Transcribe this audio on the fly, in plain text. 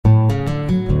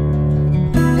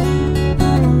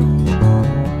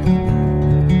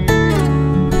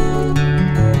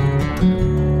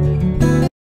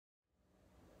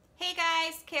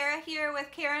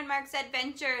with Karen Marks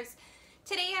Adventures.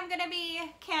 Today I'm going to be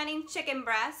canning chicken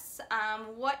breasts.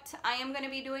 What I am going to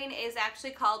be doing is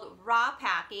actually called raw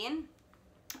packing.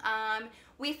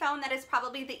 We found that it's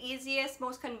probably the easiest,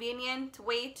 most convenient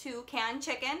way to can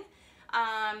chicken.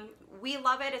 We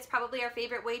love it. It's probably our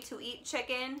favorite way to eat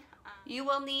chicken. You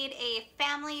will need a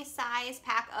family size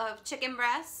pack of chicken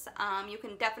breasts. You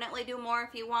can definitely do more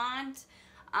if you want.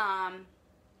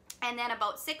 And then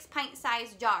about 6 pint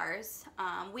size jars.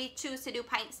 We choose to do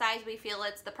pint size. We feel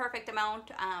it's the perfect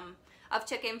amount of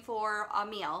chicken for a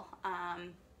meal.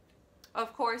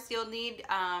 Of course, you'll need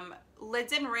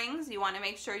lids and rings. You want to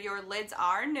make sure your lids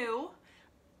are new.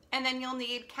 And then you'll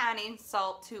need canning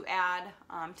salt to add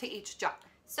to each jar.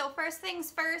 So first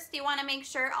things first, you want to make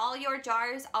sure all your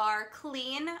jars are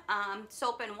clean,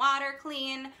 soap and water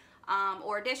clean,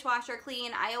 or dishwasher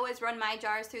clean. I always run my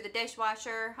jars through the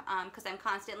dishwasher because I'm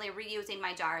constantly reusing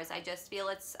my jars. I just feel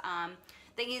it's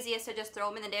the easiest to just throw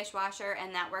them in the dishwasher,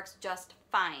 and that works just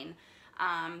fine.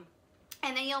 And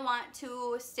then you'll want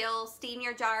to still steam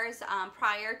your jars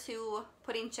prior to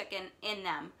putting chicken in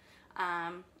them.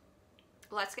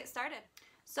 Let's get started.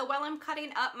 So while I'm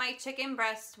cutting up my chicken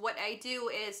breasts, what I do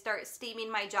is start steaming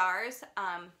my jars.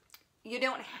 You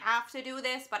don't have to do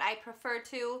this, but I prefer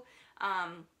to.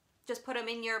 Just put them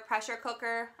in your pressure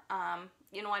cooker,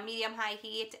 you know, on medium-high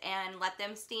heat, and let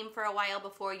them steam for a while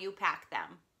before you pack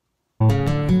them.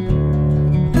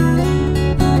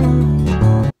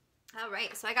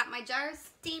 Alright, so I got my jars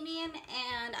steaming,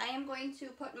 and I am going to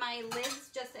put my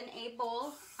lids just in a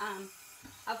bowl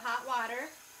of hot water.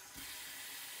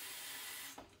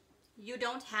 You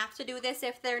don't have to do this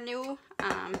if they're new.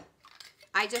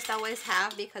 I just always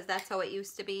have because that's how it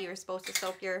used to be. You're supposed to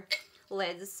soak your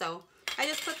lids, so I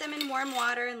just put them in warm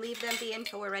water and leave them be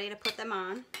until we're ready to put them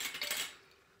on.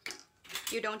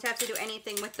 You don't have to do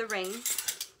anything with the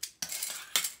rings.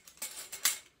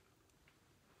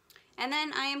 And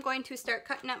then I am going to start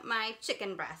cutting up my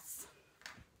chicken breasts.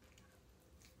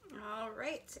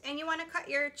 Alright, and you want to cut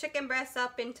your chicken breasts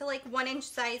up into like 1-inch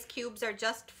size cubes are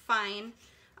just fine.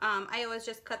 I always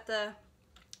just cut the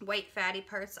white fatty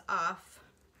parts off.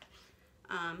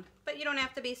 But you don't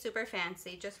have to be super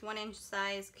fancy. Just 1-inch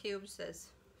size cubes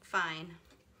is fine.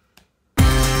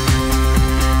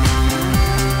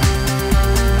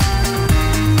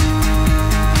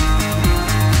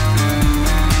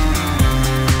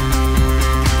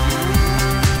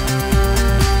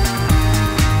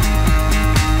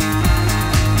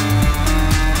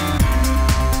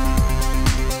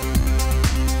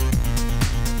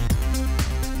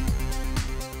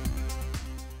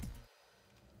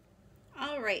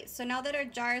 Alright, so now that our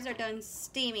jars are done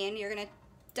steaming, you're going to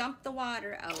dump the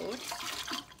water out.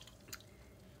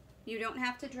 You don't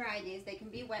have to dry these. They can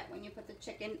be wet when you put the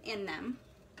chicken in them.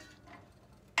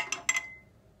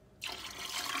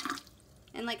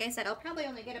 And like I said, I'll probably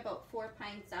only get about 4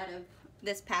 pints out of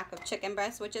this pack of chicken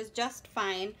breasts, which is just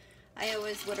fine. I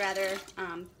always would rather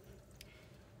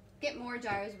get more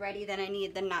jars ready than I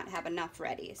need than not have enough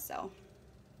ready, so.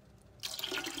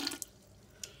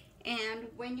 And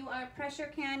when you are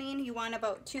pressure canning, you want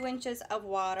about 2 inches of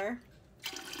water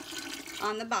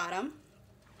on the bottom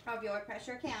of your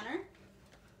pressure canner.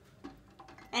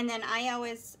 And then I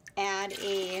always add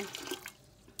a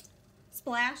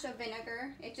splash of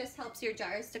vinegar. It just helps your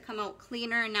jars to come out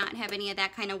cleaner and not have any of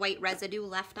that kind of white residue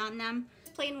left on them.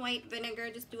 Plain white vinegar,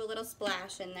 just do a little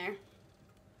splash in there.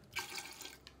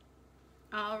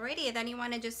 Alrighty, then you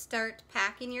want to just start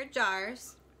packing your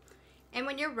jars. And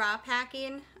when you're raw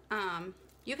packing,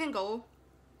 you can go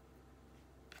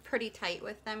pretty tight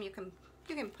with them. You can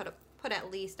put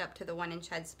at least up to the 1-inch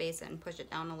head space and push it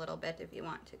down a little bit if you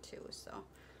want to too. So.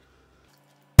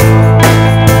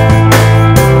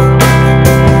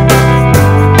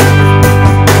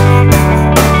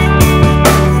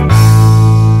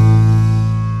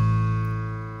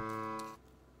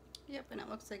 Yep, and it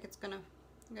looks like I'm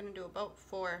gonna do about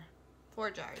four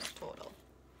jars total.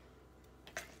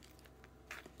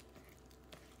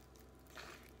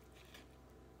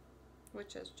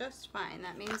 Which is just fine.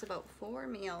 That means about 4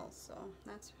 meals, so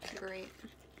that's great.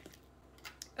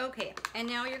 Okay, and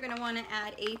now you're going to want to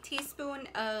add a teaspoon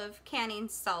of canning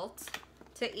salt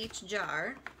to each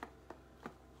jar.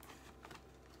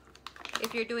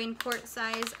 If you're doing quart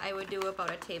size, I would do about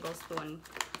a tablespoon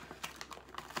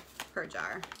per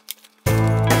jar.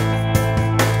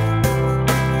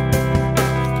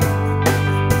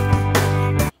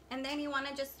 And then you want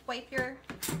to just wipe your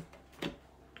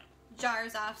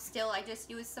jars off still. I just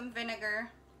used some vinegar.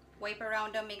 Wipe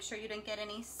around them, make sure you didn't get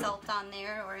any salt on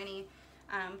there or any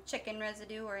chicken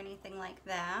residue or anything like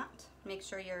that. Make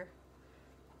sure your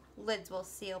lids will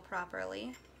seal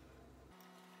properly.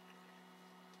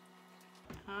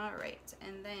 All right,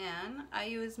 and then I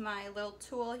use my little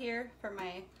tool here for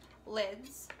my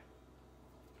lids.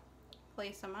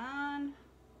 Place them on.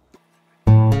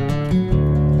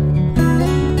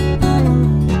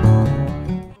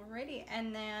 Alrighty,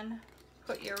 and then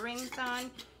put your rings on.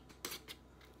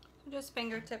 Just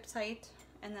fingertips height,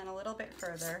 and then a little bit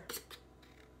further.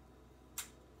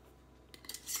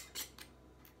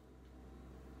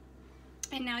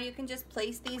 And now you can just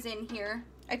place these in here.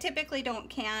 I typically don't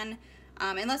can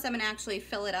unless I'm gonna actually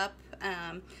fill it up,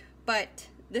 but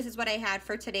this is what I had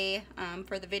for today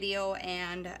for the video,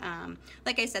 and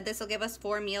like I said, this will give us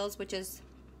 4 meals, which is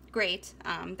great.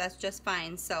 That's just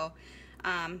fine. So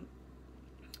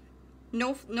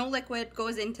no liquid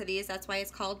goes into these. That's why it's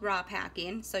called raw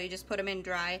packing. So you just put them in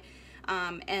dry,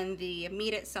 and the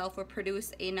meat itself will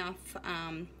produce enough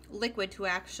liquid to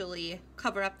actually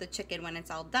cover up the chicken when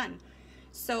it's all done.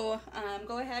 So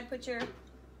go ahead, put your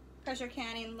pressure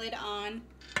canning lid on,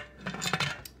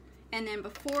 and then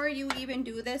before you even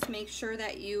do this, make sure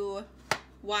that you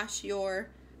wash your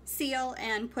seal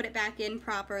and put it back in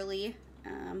properly,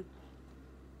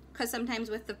 because sometimes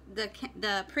with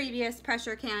the previous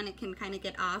pressure can, it can kind of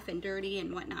get off and dirty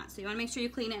and whatnot. So you want to make sure you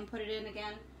clean it and put it in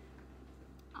again.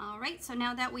 Alright, so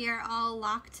now that we are all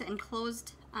locked and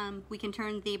closed, we can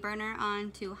turn the burner on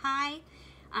to high.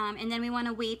 And then we want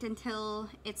to wait until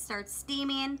it starts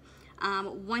steaming.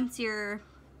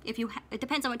 It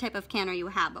depends on what type of canner you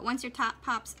have, but once your top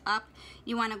pops up,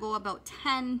 you want to go about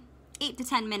 8 to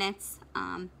 10 minutes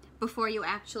before you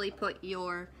actually put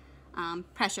your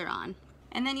pressure on.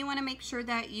 And then you want to make sure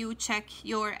that you check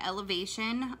your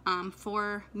elevation.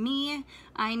 For me,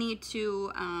 I need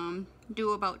to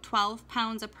do about 12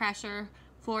 pounds of pressure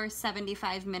for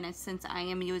 75 minutes, since I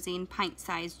am using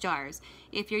pint-sized jars.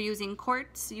 If you're using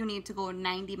quarts, you need to go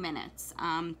 90 minutes.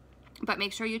 But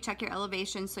make sure you check your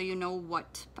elevation so you know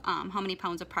what, how many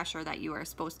pounds of pressure that you are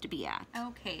supposed to be at.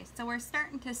 Okay, so we're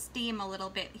starting to steam a little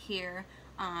bit here.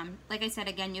 Like I said,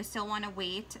 again, you still want to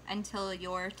wait until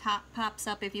your top pops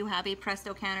up. If you have a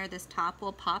Presto canner, this top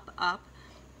will pop up.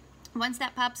 Once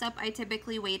that pops up, I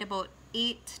typically wait about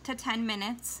 8 to 10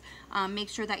 minutes. Make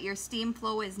sure that your steam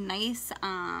flow is nice,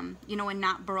 you know, and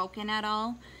not broken at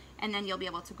all. And then you'll be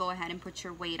able to go ahead and put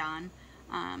your weight on.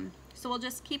 So we'll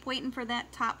just keep waiting for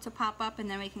that top to pop up, and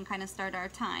then we can kind of start our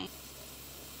time.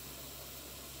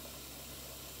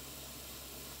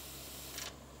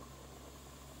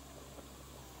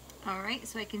 Alright,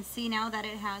 so I can see now that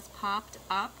it has popped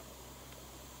up,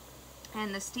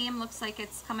 and the steam looks like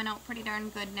it's coming out pretty darn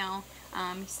good now.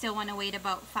 Still want to wait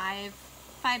about 5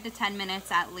 to 10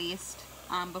 minutes at least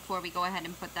before we go ahead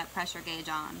and put that pressure gauge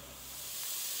on.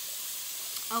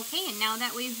 Okay, and now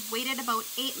that we've waited about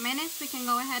 8 minutes, we can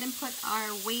go ahead and put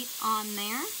our weight on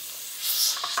there.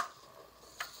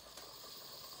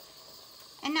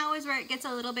 And now is where it gets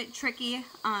a little bit tricky.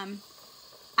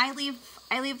 I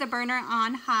leave the burner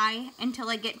on high until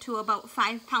I get to about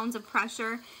 5 pounds of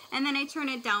pressure, and then I turn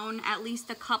it down at least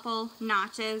a couple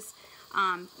notches.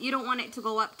 You don't want it to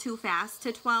go up too fast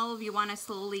to 12. You want to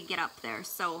slowly get up there.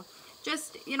 So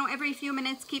just, you know, every few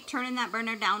minutes keep turning that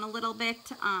burner down a little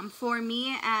bit. For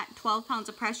me, at 12 pounds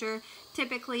of pressure,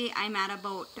 typically I'm at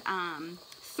about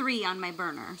 3 on my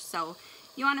burner. So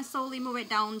you want to slowly move it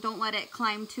down. Don't let it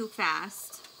climb too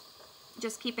fast.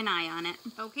 Just keep an eye on it.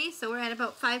 Okay, so we're at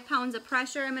about 5 pounds of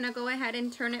pressure. I'm going to go ahead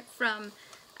and turn it from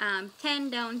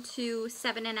 10 down to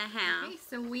 7.5. Okay,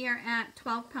 so we are at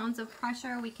 12 pounds of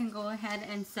pressure. We can go ahead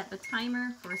and set the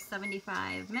timer for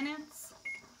 75 minutes.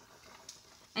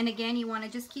 And again, you want to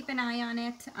just keep an eye on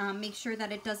it. Make sure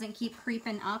that it doesn't keep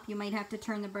creeping up. You might have to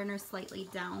turn the burner slightly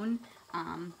down.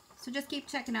 So just keep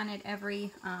checking on it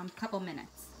every couple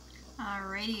minutes.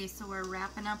 Alrighty, so we're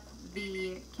wrapping up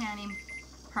the canning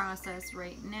process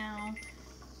right now.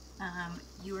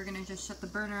 You are going to just shut the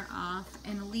burner off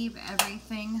and leave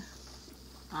everything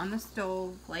on the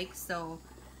stove like so.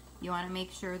 You want to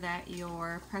make sure that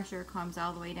your pressure comes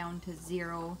all the way down to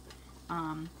 0.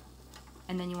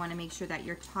 And then you want to make sure that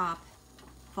your top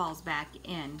falls back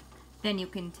in. Then you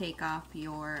can take off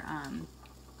your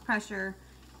pressure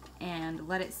and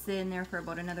let it sit in there for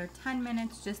about another 10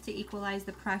 minutes just to equalize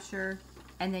the pressure,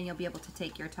 and then you'll be able to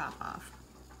take your top off.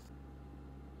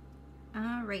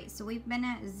 Alright, so we've been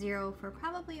at 0 for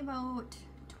probably about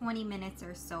 20 minutes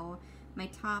or so. My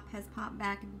top has popped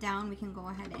back down. We can go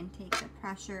ahead and take the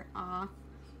pressure off.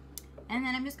 And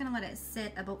then I'm just going to let it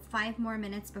sit about 5 more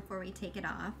minutes before we take it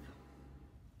off.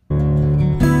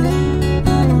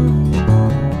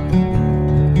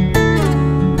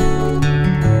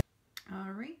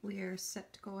 Alright, we are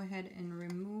set to go ahead and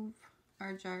remove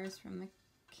our jars from the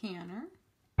canner.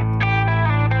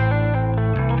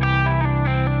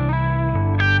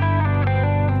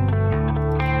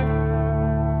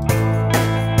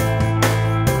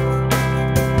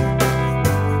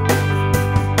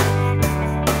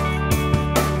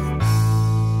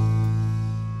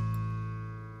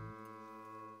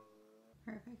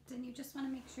 Perfect. And you just want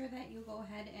to make sure that you go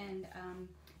ahead and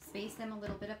space them a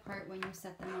little bit apart when you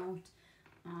set them out.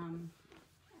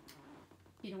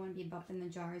 You don't want to be bumping the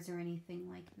jars or anything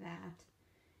like that.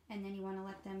 And then you want to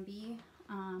let them be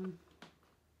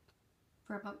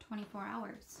for about 24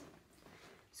 hours.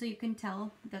 So you can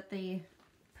tell that they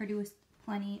produce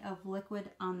plenty of liquid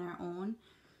on their own.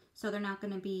 So they're not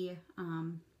going to be,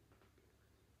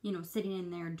 you know, sitting in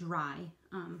there dry.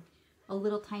 A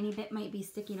little tiny bit might be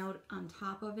sticking out on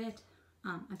top of it,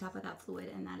 on top of that fluid,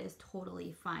 and that is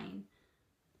totally fine.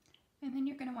 And then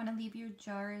you're going to want to leave your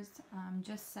jars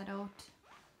just set out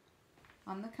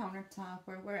on the countertop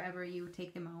or wherever you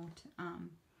take them out,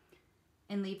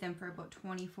 and leave them for about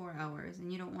 24 hours.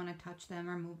 And you don't want to touch them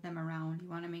or move them around. You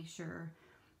want to make sure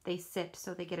they sit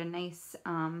so they get a nice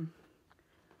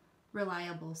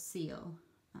reliable seal.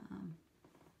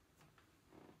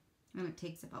 And it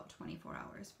takes about 24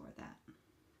 hours for that.